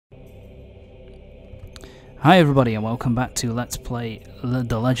Hi everybody and welcome back to Let's Play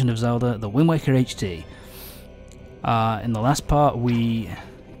The Legend of Zelda, The Windwaker HD. In the last part we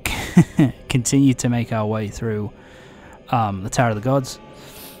continued to make our way through the Tower of the Gods.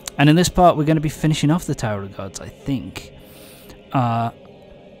 And in this part we're going to be finishing off the Tower of the Gods, I think. Now,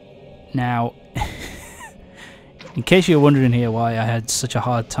 in case you're wondering here why I had such a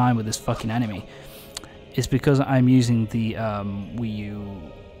hard time with this fucking enemy, it's because I'm using the Wii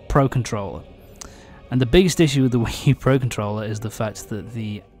U Pro Controller. And the biggest issue with the Wii U Pro Controller is the fact that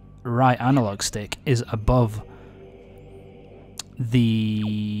the right analog stick is above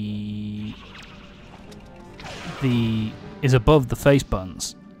the face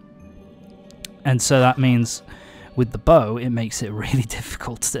buttons. And so that means with the bow it makes it really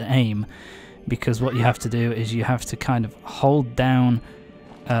difficult to aim, because what you have to do is you have to kind of hold down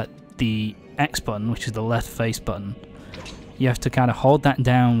the X button, which is the left face button. You have to kind of hold that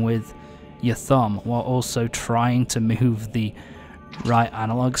down with your thumb while also trying to move the right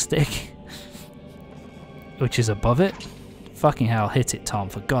analog stick, which is above it. Fucking hell, hit it, Tom,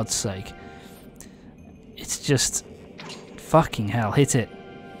 for God's sake. It's just fucking hell, hit it.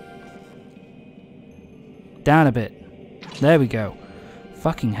 Down a bit. There we go.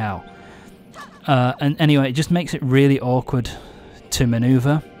 Fucking hell. And anyway, it just makes it really awkward to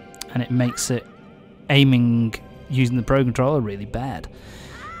maneuver, and it makes it aiming using the Pro Controller really bad.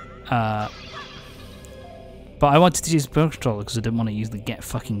 But I wanted to use the Pro Controller because I didn't want to use the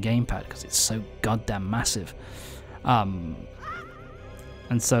fucking gamepad because it's so goddamn massive. And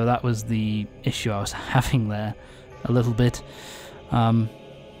so that was the issue I was having there a little bit. Oh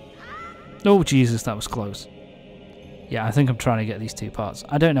Jesus, that was close. Yeah, I think I'm trying to get these two parts.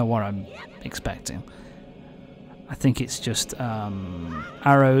 I don't know what I'm expecting. I think it's just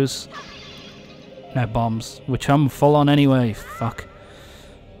arrows, no bombs, which I'm full on anyway. Fuck.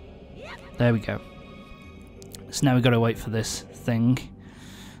 There we go. So now we've got to wait for this thing,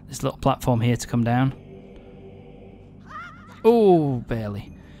 this little platform here, to come down. Oh,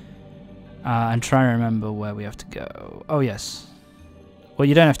 barely. I'm trying to remember where we have to go. Oh, yes. Well,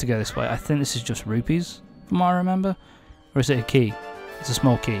 you don't have to go this way. I think this is just rupees, from what I remember. Or is it a key? It's a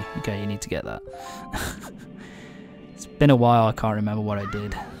small key. Okay, you need to get that. It's been a while, I can't remember what I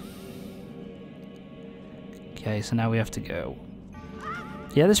did. Okay, so now we have to go.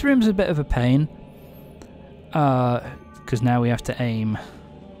 Yeah, this room's a bit of a pain. Because now we have to aim.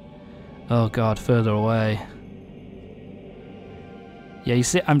 Oh god, further away. Yeah, you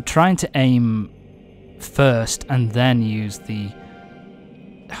see, I'm trying to aim first and then use the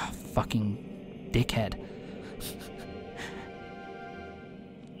fucking dickhead.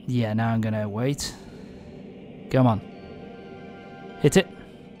 Yeah, now I'm gonna wait. Come on. Hit it.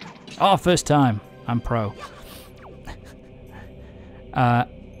 Oh, first time. I'm pro.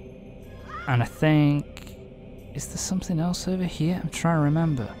 And I think... Is there something else over here? I'm trying to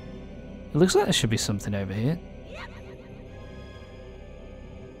remember. It looks like there should be something over here.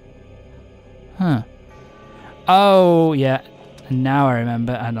 Huh. Oh, yeah. And now I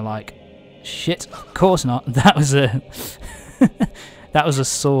remember, and I'm like, shit, of course not. That was a... that was a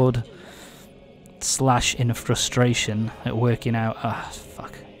sword slash in frustration at working out... Ah,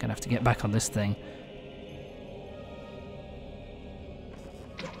 fuck. Gonna have to get back on this thing.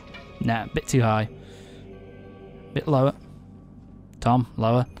 Nah, a bit too high. Bit lower. Tom,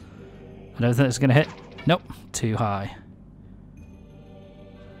 lower. I don't think it's going to hit. Nope, too high.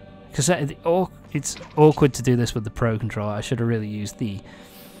 Because it's awkward to do this with the Pro Controller. I should have really used the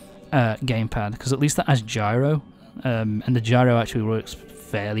gamepad, because at least that has gyro. And the gyro actually works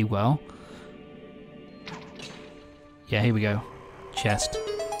fairly well. Yeah, here we go. Chest.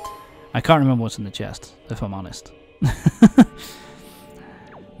 I can't remember what's in the chest, if I'm honest.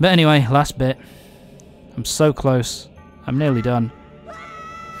 But anyway, last bit. I'm so close. I'm nearly done.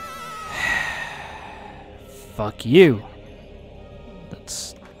 Fuck you.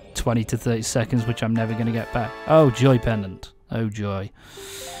 That's 20 to 30 seconds, which I'm never going to get back. Oh, joy pendant. Oh, joy.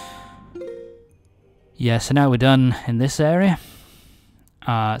 Yeah, so now we're done in this area.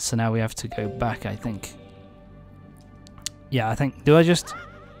 So now we have to go back, I think. Yeah, I think... Do I just...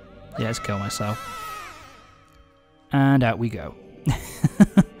 Yeah, let's kill myself. And out we go.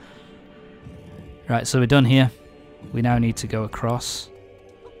 Right, so we're done here. We now need to go across.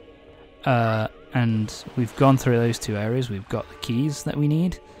 And we've gone through those two areas. We've got the keys that we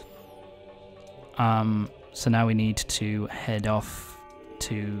need. So now we need to head off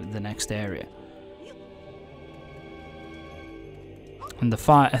to the next area. And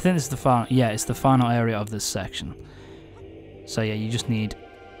I think this is the final... Yeah, it's the final area of this section. So yeah, you just need...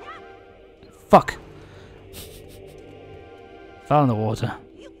 Fuck! Fell in the water.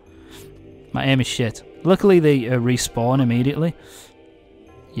 My aim is shit. Luckily they respawn immediately.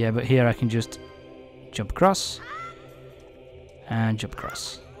 Yeah, but here I can just jump across and jump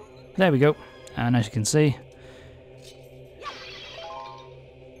across. There we go. And as you can see,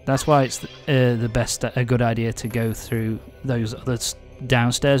 that's why it's the best, a good idea to go through those other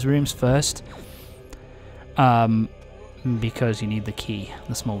downstairs rooms first, because you need the key,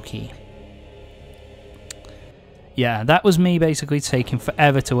 the small key. Yeah, that was me basically taking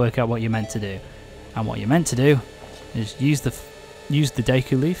forever to work out what you're meant to do. And what you're meant to do is use the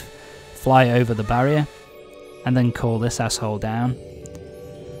Deku Leaf, fly over the barrier, and then call this asshole down.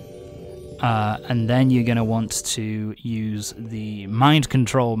 And then you're going to want to use the mind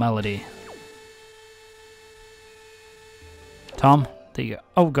control melody. Tom, there you go.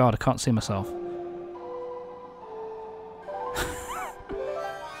 Oh god, I can't see myself.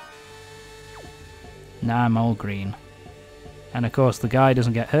 Now I'm all green. And of course the guy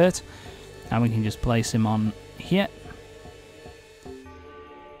doesn't get hurt. And we can just place him on here.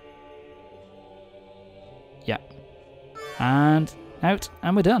 Yeah. And out.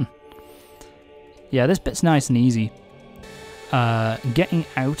 And we're done. Yeah, this bit's nice and easy. Getting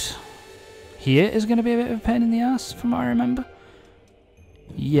out here is going to be a bit of a pain in the ass, from what I remember.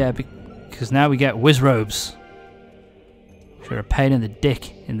 Yeah, because now we get whiz robes. Which are a pain in the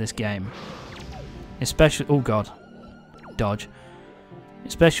dick in this game. Especially, oh god, dodge.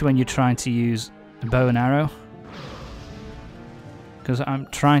 Especially when you're trying to use a bow and arrow. Because I'm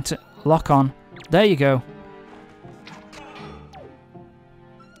trying to lock on. There you go.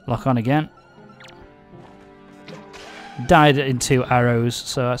 Lock on again. Died in 2 arrows,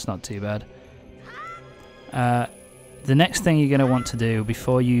 so that's not too bad. The next thing you're going to want to do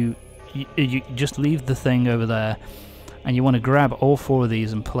before you just leave the thing over there, and you want to grab all 4 of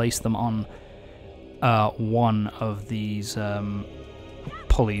these and place them on one of these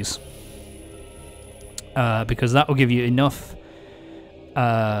pulleys, because that will give you enough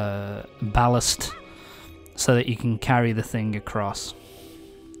ballast so that you can carry the thing across.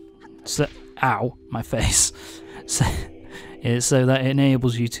 So, ow, my face. So that it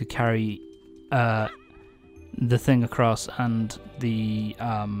enables you to carry the thing across, and the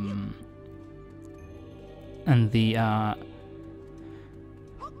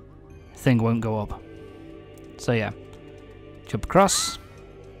thing won't go up. So yeah, jump across,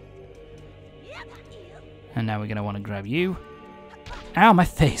 and now we're gonna want to grab you. Ow, my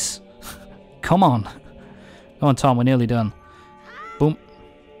face! Come on, come on, Tom. We're nearly done. Boom,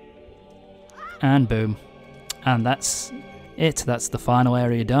 and boom. And that's it. That's the final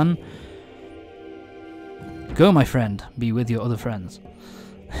area done. Go, my friend. Be with your other friends.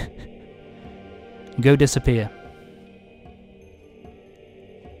 Go disappear.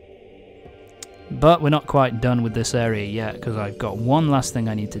 But we're not quite done with this area yet, because I've got one last thing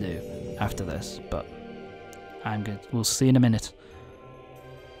I need to do after this. But I'm good. We'll see in a minute.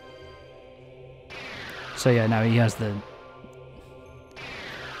 So yeah, now he has the...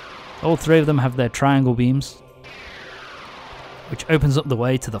 All 3 of them have their triangle beams, which opens up the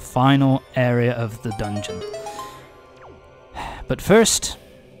way to the final area of the dungeon. But first,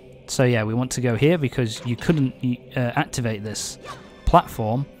 so yeah, we want to go here because you couldn't activate this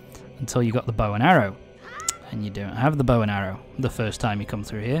platform until you got the bow and arrow. And you don't have the bow and arrow the first time you come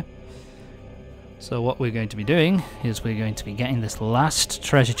through here. So what we're going to be doing is we're going to be getting this last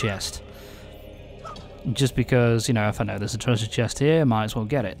treasure chest. Just because, you know, if I know there's a treasure chest here, I might as well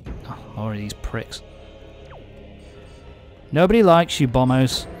get it. Oh, more of these pricks. Nobody likes you,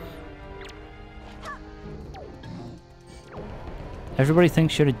 bombos. Everybody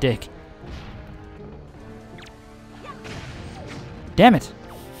thinks you're a dick. Damn it!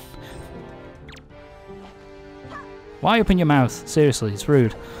 Why open your mouth? Seriously, it's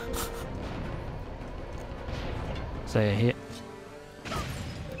rude. So here.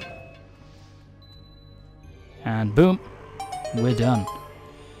 And boom, we're done.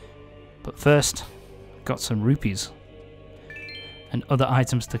 But first, got some rupees and other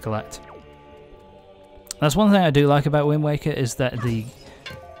items to collect. That's one thing I do like about Windwaker, is that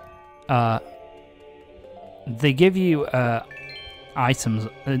they give you items.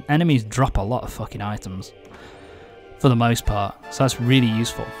 Enemies drop a lot of fucking items for the most part, so that's really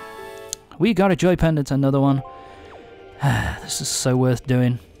useful. We got a joy pendant, another one. This is so worth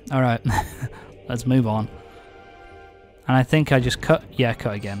doing. Alright, let's move on. And I think I just cut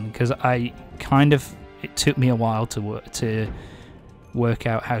again, because it took me a while to work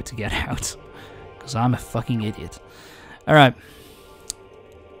out how to get out, because I'm a fucking idiot. Alright.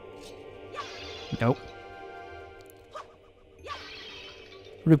 Nope.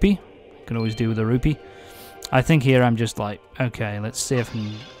 Rupee. Can always do with a rupee. I think here I'm just like, okay, let's see if I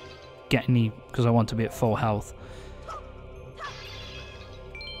can get any because I want to be at full health.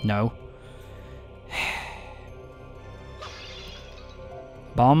 No.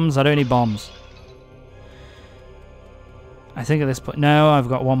 Bombs? I don't need bombs. I think at this point... No, I've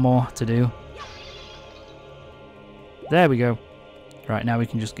got one more to do. There we go. Right, now we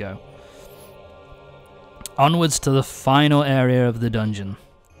can just go. Onwards to the final area of the dungeon.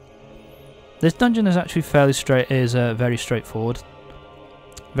 This dungeon is actually very straightforward.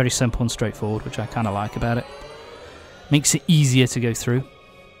 Very simple and straightforward, which I kind of like about it. Makes it easier to go through.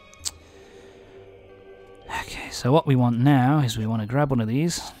 Okay, so what we want now is we want to grab one of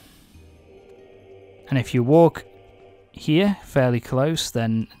these. And if you walk here, fairly close,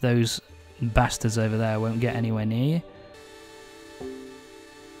 then those bastards over there won't get anywhere near you.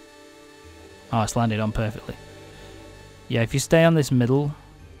 Oh, it's landed on perfectly. Yeah, if you stay on this middle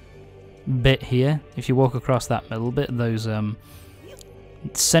bit here, if you walk across that middle bit, those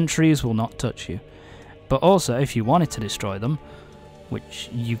sentries will not touch you. But also, if you wanted to destroy them, which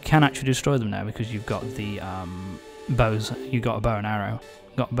you can actually destroy them now because you've got the bows, you've got a bow and arrow.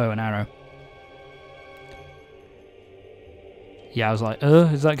 Got a bow and arrow. Yeah, I was like,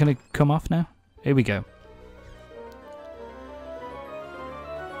 is that going to come off now? Here we go.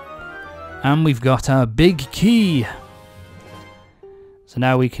 And we've got our big key. So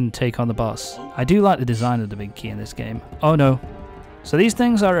now we can take on the boss. I do like the design of the big key in this game. Oh no. So these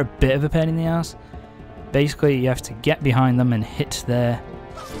things are a bit of a pain in the ass. Basically, you have to get behind them and hit their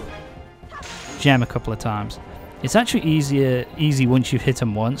gem a couple of times. It's actually easy once you've hit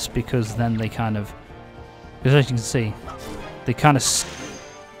them once, because then they kind of... Because as you can see, they kind of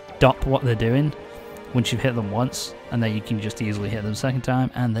stop what they're doing once you've hit them once, and then you can just easily hit them a second time,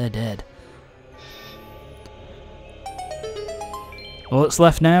 and they're dead. All that's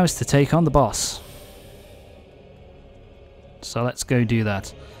left now is to take on the boss. So let's go do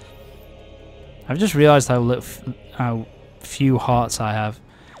that. I've just realised how few hearts I have.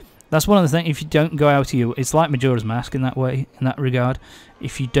 That's one of the things. If you don't go out of your... It's like Majora's Mask in that way, in that regard.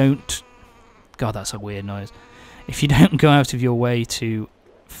 If you don't... God, that's a weird noise. If you don't go out of your way to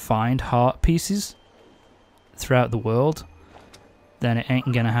find heart pieces throughout the world, then it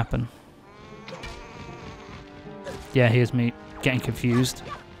ain't gonna happen. Yeah, here's me getting confused.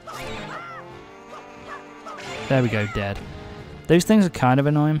 There we go, dead. Those things are kind of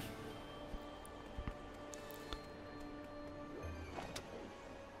annoying.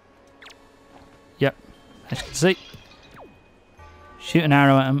 Yep, as you can see. Shoot an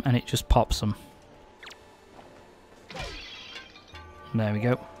arrow at them and it just pops them. There we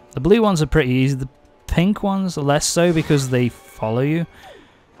go. The blue ones are pretty easy. The pink ones are less so because they follow you.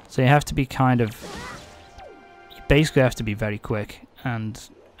 So you have to be kind of... You basically have to be very quick. And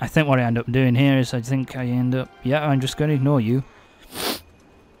I think what I end up doing here is yeah, I'm just going to ignore you.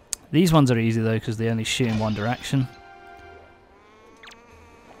 These ones are easy though because they only shoot in one direction.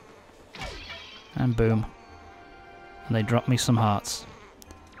 And boom. And they drop me some hearts.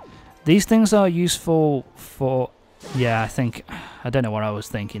 These things are useful for... Yeah, I don't know what I was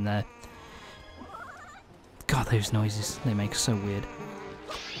thinking there. God, those noises, they make it so weird.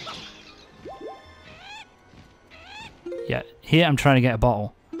 Yeah, here I'm trying to get a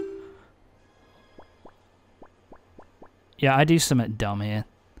bottle. Yeah, I do something dumb here.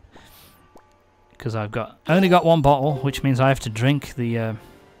 Because I've only got one bottle, which means I have to drink the...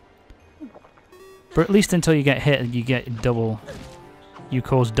 But at least until you get hit, you get double... You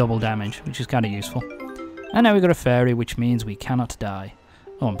cause double damage, which is kind of useful. And now we've got a fairy, which means we cannot die.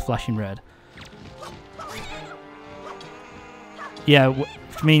 Oh, I'm flashing red. Yeah,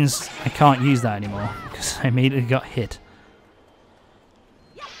 which means I can't use that anymore, because I immediately got hit.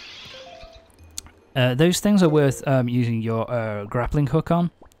 Those things are worth using your grappling hook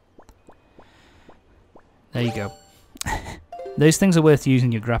on. There you go. Those things are worth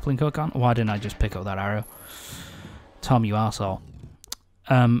using your grappling hook on. Why didn't I just pick up that arrow? Tom, you arsehole.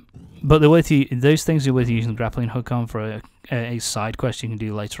 But those things are worth using the grappling hook on for a side quest you can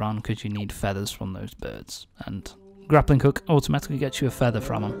do later on, because you need feathers from those birds. And grappling hook automatically gets you a feather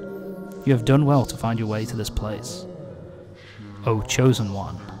from them. You have done well to find your way to this place. Oh, chosen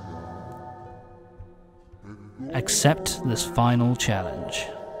one. Accept this final challenge.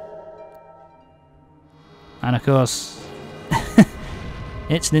 And of course,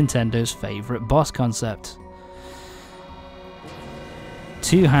 it's Nintendo's favourite boss concept.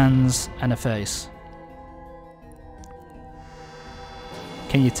 2 hands and a face.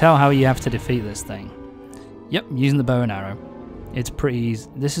 Can you tell how you have to defeat this thing? Yep, using the bow and arrow. It's pretty easy.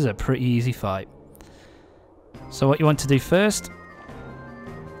 This is a pretty easy fight. So what you want to do first,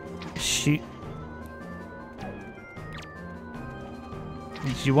 shoot.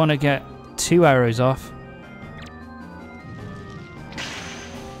 is you want to get 2 arrows off.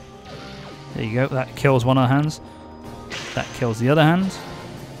 There you go, that kills one of the hands. That kills the other hand.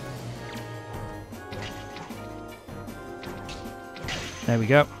 There we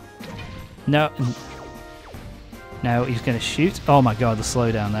go. No. No, he's going to shoot. Oh my god, the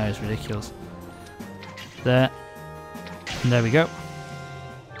slowdown there is ridiculous. There. And there we go.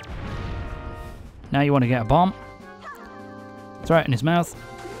 Now you want to get a bomb. Throw it in his mouth.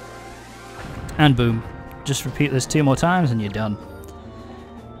 And boom. Just repeat this 2 more times and you're done.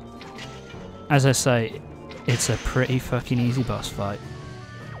 As I say, it's a pretty fucking easy boss fight.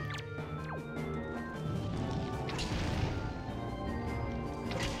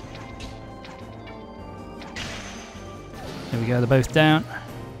 There we go, they're both down.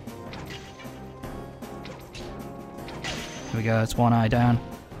 There we go, it's one eye down.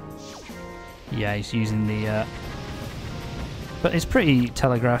 Yeah, he's using the... But it's pretty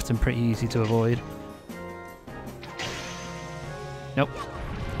telegraphed and pretty easy to avoid. Nope.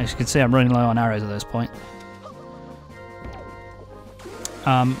 As you can see, I'm running low on arrows at this point.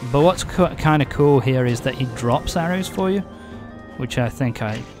 But what's kind of cool here is that he drops arrows for you, which I think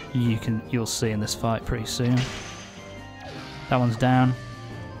you'll see in this fight pretty soon. That one's down.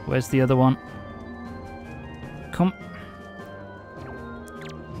 Where's the other one? Come.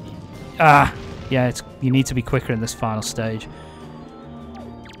 Ah, yeah. You need to be quicker in this final stage.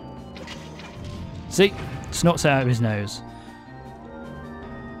 See, snorts it out of his nose.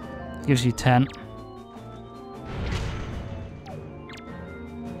 Gives you 10.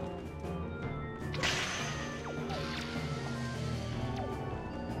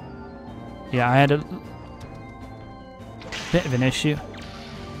 Yeah, I had a bit of an issue.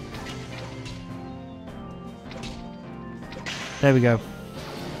 There we go.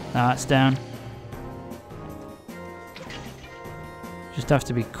 Now that's down. Just have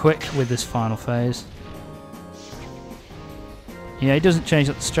to be quick with this final phase. Yeah, he doesn't change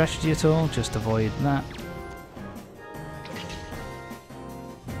up the strategy at all, just avoid that.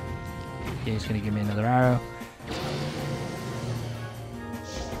 Yeah, he's going to give me another arrow.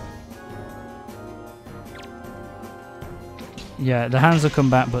 Yeah, the hands will come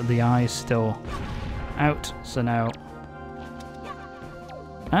back, but the eye is still out. So now...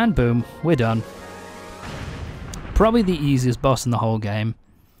 And boom, we're done. Probably the easiest boss in the whole game.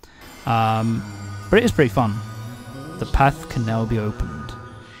 But it is pretty fun. The path can now be opened.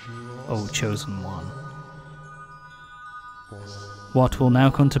 O chosen one. What will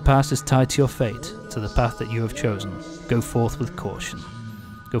now come to pass is tied to your fate, to the path that you have chosen. Go forth with caution.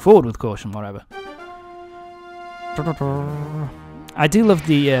 Go forward with caution, whatever. I do love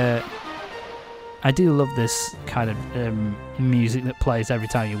the I do love this kind of music that plays every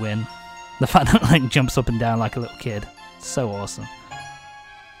time you win. The fact that it like jumps up and down like a little kid. It's so awesome.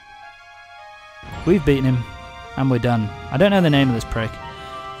 We've beaten him and we're done. I don't know the name of this prick,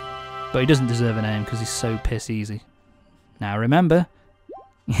 but he doesn't deserve a name because he's so piss easy. Now remember,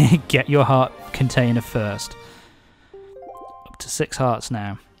 get your heart container first. Up to 6 hearts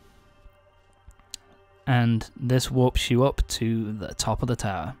now. And this warps you up to the top of the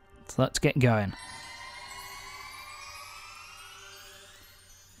tower. So let's get going.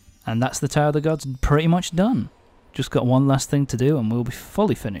 And that's the Tower of the Gods pretty much done. Just got one last thing to do and we'll be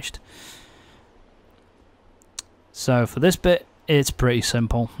fully finished. So for this bit, it's pretty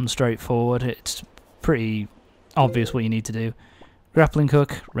simple and straightforward. It's pretty obvious what you need to do. Grappling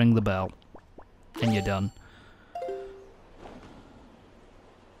hook, ring the bell, and you're done.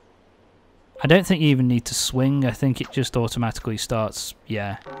 I don't think you even need to swing. I think it just automatically starts,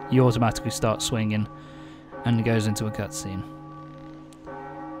 yeah, you automatically start swinging and it goes into a cutscene.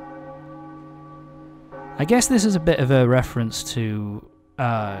 I guess this is a bit of a reference to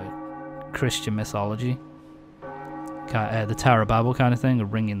Christian mythology. The Tower of Babel kind of thing,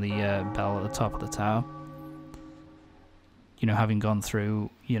 of ringing the bell at the top of the tower. You know, having gone through,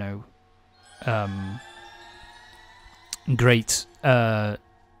 you know, great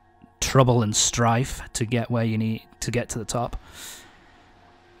trouble and strife to get where you need to get to the top.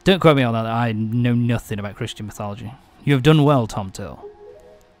 Don't quote me on that, I know nothing about Christian mythology. You have done well, Tom Till.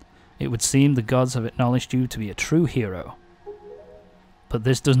 It would seem the gods have acknowledged you to be a true hero. But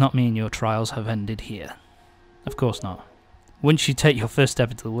this does not mean your trials have ended here. Of course not. Once you take your first step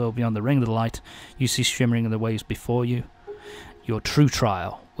into the world beyond the ring of the light, you see shimmering in the waves before you. Your true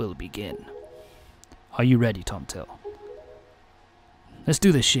trial will begin. Are you ready, Tom Till? Let's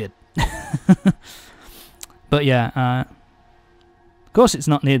do this shit. But yeah, of course it's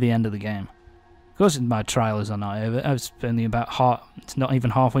not near the end of the game. Of course my trials are not over. I was only about it's not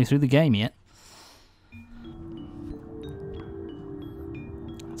even halfway through the game yet.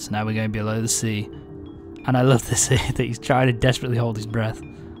 So now we're going below the sea. And I love this that he's trying to desperately hold his breath.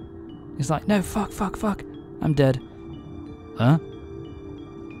 He's like, no, fuck, fuck, fuck. I'm dead. Huh?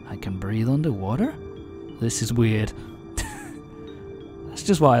 I can breathe underwater? This is weird. That's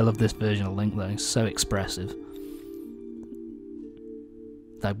just why I love this version of Link though. It's so expressive.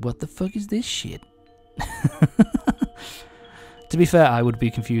 Like, what the fuck is this shit? To be fair, I would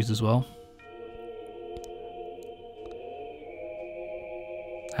be confused as well.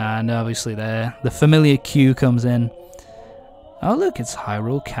 And obviously there, the familiar cue comes in. Oh look, it's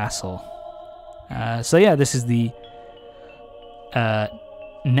Hyrule Castle. So yeah, this is the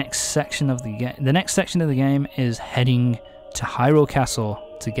next section of the game. The next section of the game is heading to Hyrule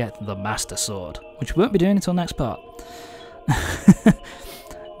Castle to get the Master Sword, which we won't be doing until next part.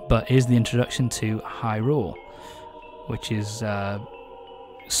 But here's the introduction to Hyrule, which is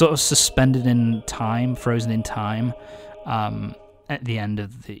sort of suspended in time, frozen in time, at the end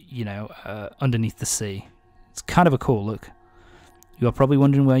of the, underneath the sea. It's kind of a cool look. You are probably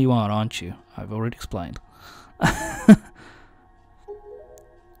wondering where you are, aren't you? I've already explained.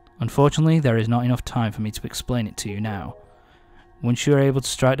 Unfortunately, there is not enough time for me to explain it to you now. Once you are able to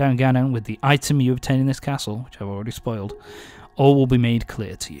strike down Ganon with the item you obtain in this castle, which I've already spoiled, all will be made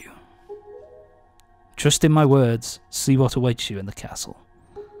clear to you. Trust in my words, see what awaits you in the castle.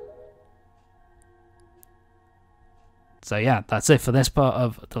 So yeah, that's it for this part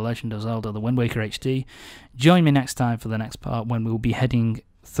of The Legend of Zelda, The Wind Waker HD. Join me next time for the next part when we will be heading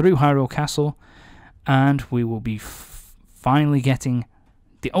through Hyrule Castle and we will be finally getting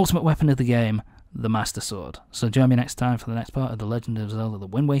the ultimate weapon of the game, the Master Sword. So join me next time for the next part of The Legend of Zelda, The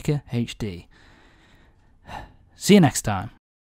Wind Waker HD. See you next time.